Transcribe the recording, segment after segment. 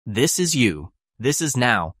This is you. This is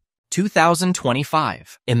now.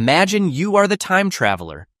 2025. Imagine you are the time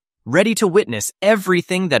traveler, ready to witness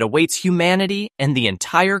everything that awaits humanity and the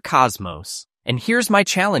entire cosmos. And here's my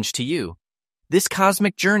challenge to you. This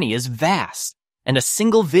cosmic journey is vast, and a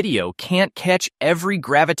single video can't catch every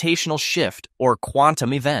gravitational shift or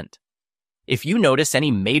quantum event. If you notice any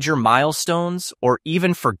major milestones or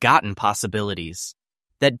even forgotten possibilities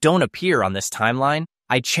that don't appear on this timeline,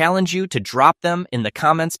 I challenge you to drop them in the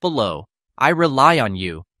comments below. I rely on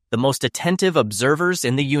you, the most attentive observers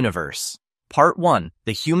in the universe. Part 1,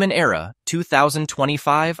 The Human Era,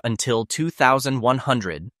 2025 until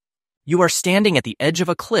 2100. You are standing at the edge of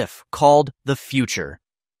a cliff called the future.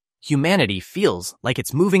 Humanity feels like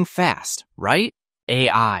it's moving fast, right?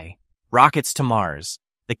 AI, rockets to Mars,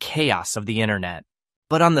 the chaos of the internet.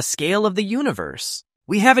 But on the scale of the universe,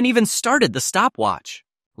 we haven't even started the stopwatch.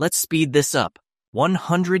 Let's speed this up.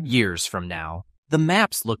 100 years from now, the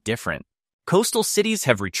maps look different. Coastal cities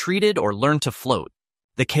have retreated or learned to float.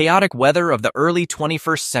 The chaotic weather of the early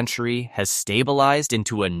 21st century has stabilized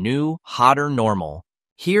into a new, hotter normal.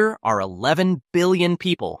 Here are 11 billion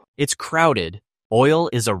people. It's crowded. Oil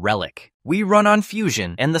is a relic. We run on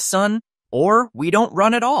fusion and the sun, or we don't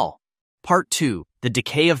run at all. Part 2, The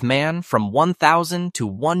Decay of Man from 1,000 to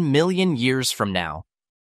 1 million years from now.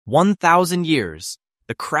 1,000 years.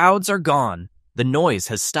 The crowds are gone. The noise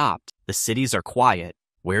has stopped. The cities are quiet.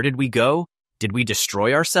 Where did we go? Did we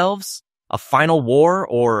destroy ourselves? A final war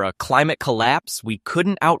or a climate collapse we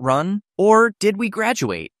couldn't outrun? Or did we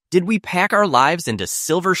graduate? Did we pack our lives into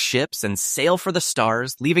silver ships and sail for the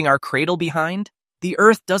stars, leaving our cradle behind? The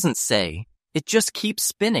Earth doesn't say. It just keeps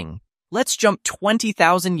spinning. Let's jump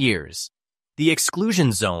 20,000 years. The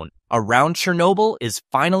exclusion zone around Chernobyl is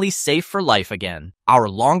finally safe for life again. Our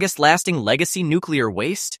longest-lasting legacy nuclear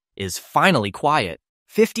waste is finally quiet.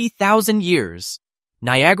 50,000 years.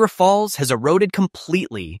 Niagara Falls has eroded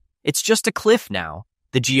completely. It's just a cliff now.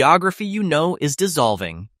 The geography you know is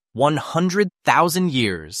dissolving. 100,000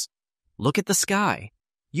 years. Look at the sky.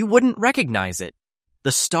 You wouldn't recognize it.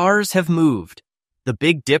 The stars have moved. The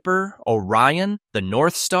Big Dipper, Orion, the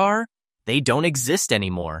North Star, they don't exist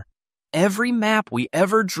anymore. Every map we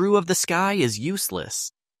ever drew of the sky is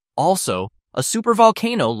useless. Also, a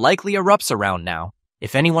supervolcano likely erupts around now.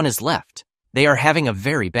 If anyone is left, they are having a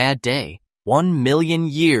very bad day. 1 million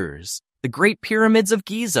years. The Great Pyramids of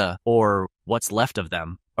Giza, or what's left of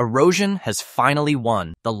them. Erosion has finally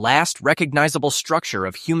won. The last recognizable structure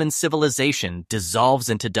of human civilization dissolves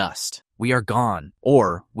into dust. We are gone,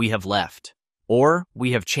 or we have left. Or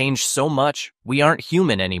we have changed so much, we aren't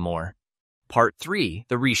human anymore. Part 3,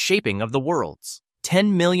 The Reshaping of the Worlds.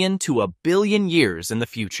 10 million to a billion years in the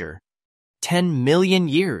future. 10 million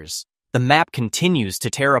years. The map continues to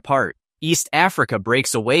tear apart. East Africa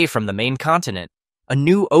breaks away from the main continent. A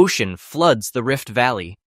new ocean floods the Rift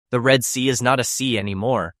Valley. The Red Sea is not a sea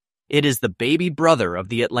anymore. It is the baby brother of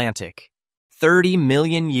the Atlantic. 30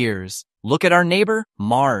 million years. Look at our neighbor,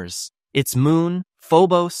 Mars. Its moon,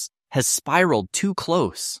 Phobos, has spiraled too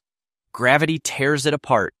close. Gravity tears it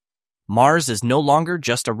apart. Mars is no longer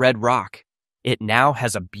just a red rock. It now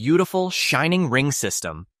has a beautiful, shining ring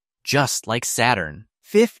system, just like Saturn.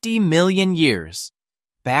 50 million years.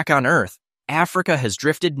 Back on Earth, Africa has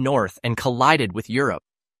drifted north and collided with Europe.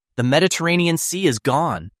 The Mediterranean Sea is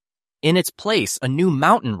gone. In its place, a new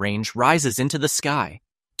mountain range rises into the sky,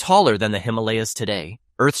 taller than the Himalayas today.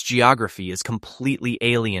 Earth's geography is completely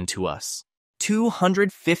alien to us.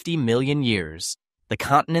 250 million years. The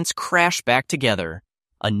continents crash back together.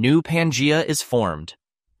 A new Pangea is formed.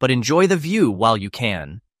 But enjoy the view while you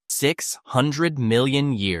can. 600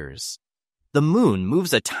 million years. The moon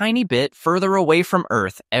moves a tiny bit further away from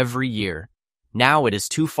Earth every year. Now it is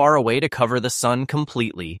too far away to cover the sun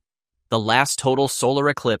completely. The last total solar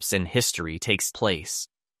eclipse in history takes place.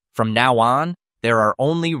 From now on, there are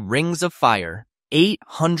only rings of fire.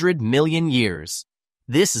 800 million years.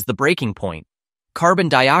 This is the breaking point. Carbon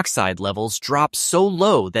dioxide levels drop so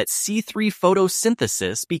low that C3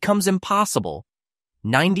 photosynthesis becomes impossible.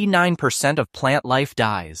 99% of plant life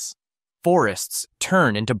dies. Forests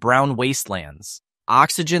turn into brown wastelands.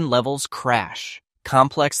 Oxygen levels crash.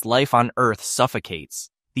 Complex life on Earth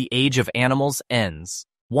suffocates. The age of animals ends.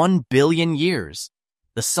 1 billion years.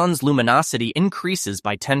 The sun's luminosity increases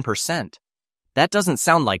by 10%. That doesn't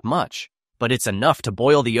sound like much, but it's enough to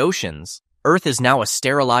boil the oceans. Earth is now a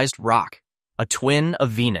sterilized rock, a twin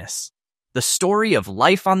of Venus. The story of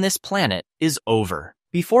life on this planet is over.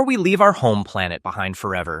 Before we leave our home planet behind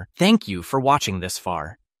forever, thank you for watching this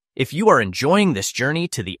far. If you are enjoying this journey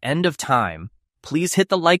to the end of time, please hit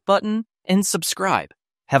the like button and subscribe.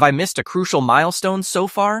 Have I missed a crucial milestone so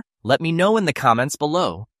far? Let me know in the comments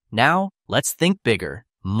below. Now, let's think bigger,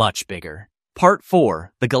 much bigger. Part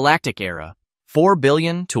 4, the Galactic Era. 4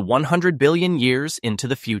 billion to 100 billion years into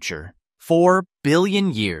the future. 4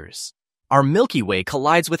 billion years. Our Milky Way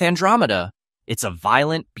collides with Andromeda. It's a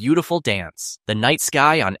violent, beautiful dance. The night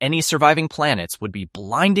sky on any surviving planets would be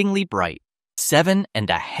blindingly bright.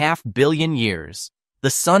 7.5 billion years. The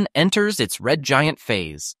sun enters its red giant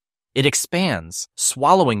phase. It expands,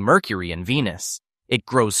 swallowing Mercury and Venus. It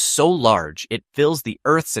grows so large, it fills the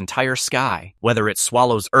Earth's entire sky. Whether it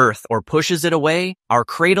swallows Earth or pushes it away, our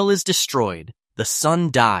cradle is destroyed. The sun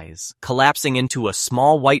dies, collapsing into a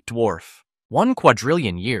small white dwarf. 1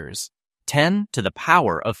 quadrillion years. 10 to the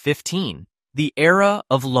power of 15. The era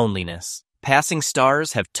of loneliness. Passing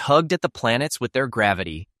stars have tugged at the planets with their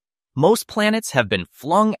gravity. Most planets have been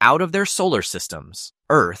flung out of their solar systems.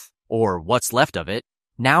 Earth, or what's left of it,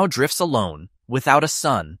 now drifts alone, without a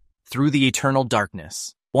sun, through the eternal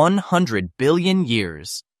darkness. 100 billion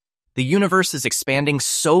years. The universe is expanding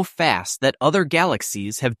so fast that other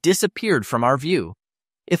galaxies have disappeared from our view.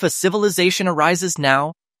 If a civilization arises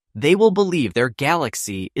now, they will believe their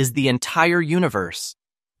galaxy is the entire universe.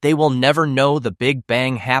 They will never know the Big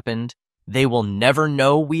Bang happened. They will never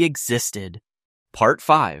know we existed. Part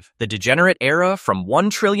 5, the Degenerate Era from 1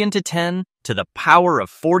 trillion to 10 to the power of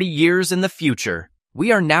 40 years in the future.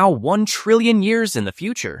 We are now 1 trillion years in the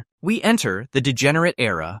future. We enter the Degenerate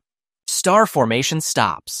Era. Star formation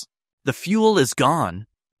stops. The fuel is gone.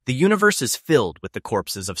 The universe is filled with the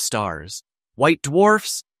corpses of stars. White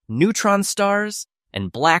dwarfs, neutron stars,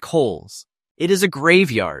 and black holes. It is a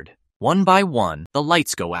graveyard. One by one, the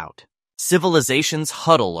lights go out. Civilizations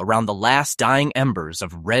huddle around the last dying embers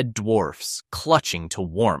of red dwarfs, clutching to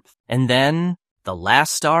warmth. And then, the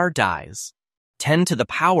last star dies. 10 to the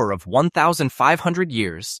power of 1,500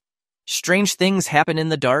 years. Strange things happen in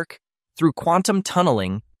the dark. Through quantum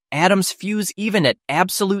tunneling, atoms fuse even at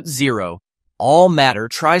absolute zero. All matter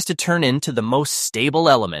tries to turn into the most stable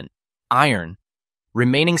element, iron.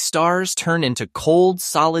 Remaining stars turn into cold,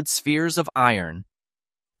 solid spheres of iron.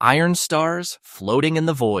 Iron stars floating in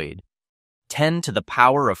the void. 10 to the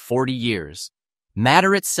power of 40 years.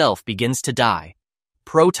 Matter itself begins to die.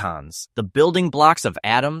 Protons, the building blocks of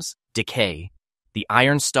atoms, decay. The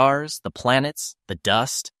iron stars, the planets, the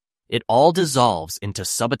dust, it all dissolves into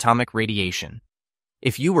subatomic radiation.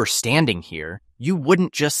 If you were standing here, you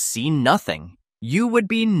wouldn't just see nothing. You would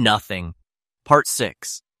be nothing. Part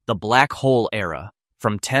 6, the Black Hole Era.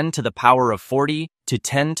 From 10 to the power of 40 to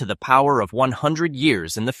 10 to the power of 100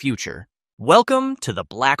 years in the future. Welcome to the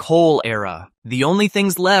Black Hole Era. The only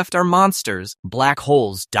things left are monsters. Black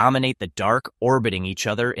holes dominate the dark, orbiting each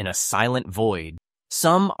other in a silent void.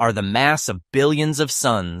 Some are the mass of billions of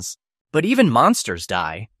suns. But even monsters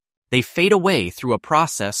die. They fade away through a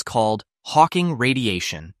process called Hawking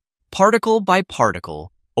radiation. Particle by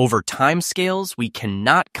particle, over timescales we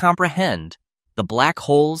cannot comprehend, the black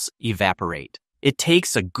holes evaporate. It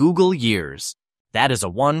takes a Google years. That is a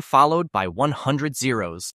 1 followed by 100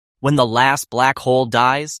 zeros. When the last black hole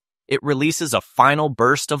dies, it releases a final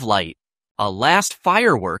burst of light. A last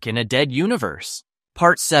firework in a dead universe.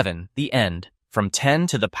 Part 7, the end. From 10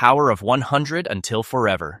 to the power of 100 until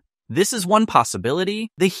forever. This is one possibility,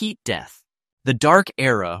 the heat death. The dark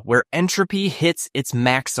era where entropy hits its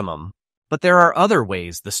maximum. But there are other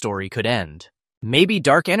ways the story could end. Maybe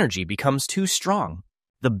dark energy becomes too strong.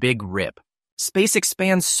 The Big Rip. Space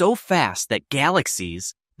expands so fast that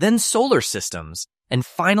galaxies, then solar systems, and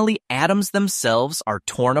finally atoms themselves are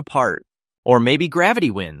torn apart. Or maybe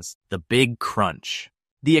gravity wins, the Big Crunch.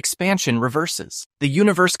 The expansion reverses. The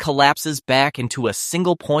universe collapses back into a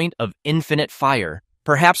single point of infinite fire,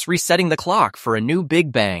 perhaps resetting the clock for a new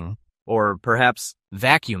Big Bang. Or perhaps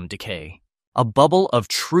vacuum decay. A bubble of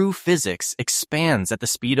true physics expands at the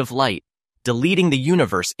speed of light, deleting the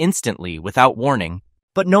universe instantly without warning.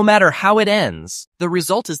 But no matter how it ends, the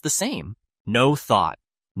result is the same. No thought,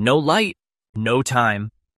 no light, no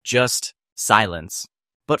time, just silence.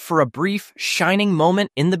 But for a brief, shining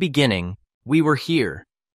moment in the beginning, we were here.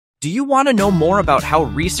 Do you want to know more about how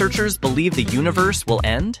researchers believe the universe will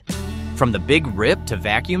end? From the Big Rip to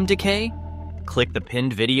vacuum decay? Click the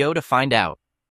pinned video to find out.